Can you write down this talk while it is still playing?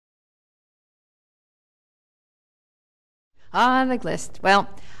On the list. Well,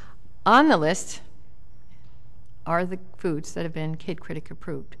 on the list are the foods that have been Kid Critic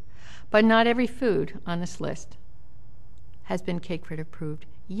approved. But not every food on this list has been Kid Critic approved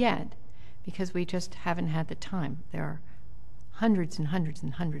yet, because we just haven't had the time. There are hundreds and hundreds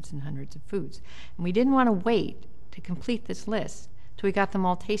and hundreds and hundreds of foods. And we didn't want to wait to complete this list till we got them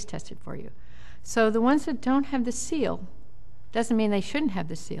all taste tested for you. So the ones that don't have the seal doesn't mean they shouldn't have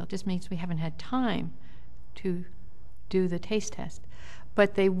the seal. It just means we haven't had time to do the taste test.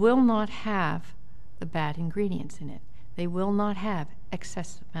 But they will not have the bad ingredients in it. They will not have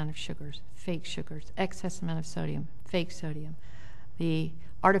excess amount of sugars, excess amount of sodium, fake sodium, the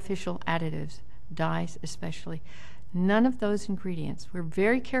artificial additives, dyes especially. None of those ingredients. We're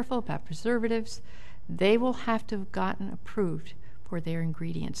very careful about preservatives. They will have to have gotten approved for their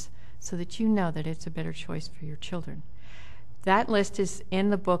ingredients so that you know that it's a better choice for your children. That list is in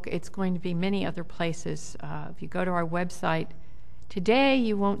the book. It's going to be many other places. If you go to our website today,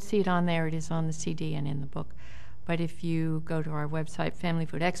 you won't see it on there. It is on the CD and in the book. But if you go to our website, Family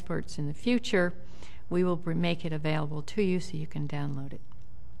Food Experts, in the future, we will make it available to you so you can download it.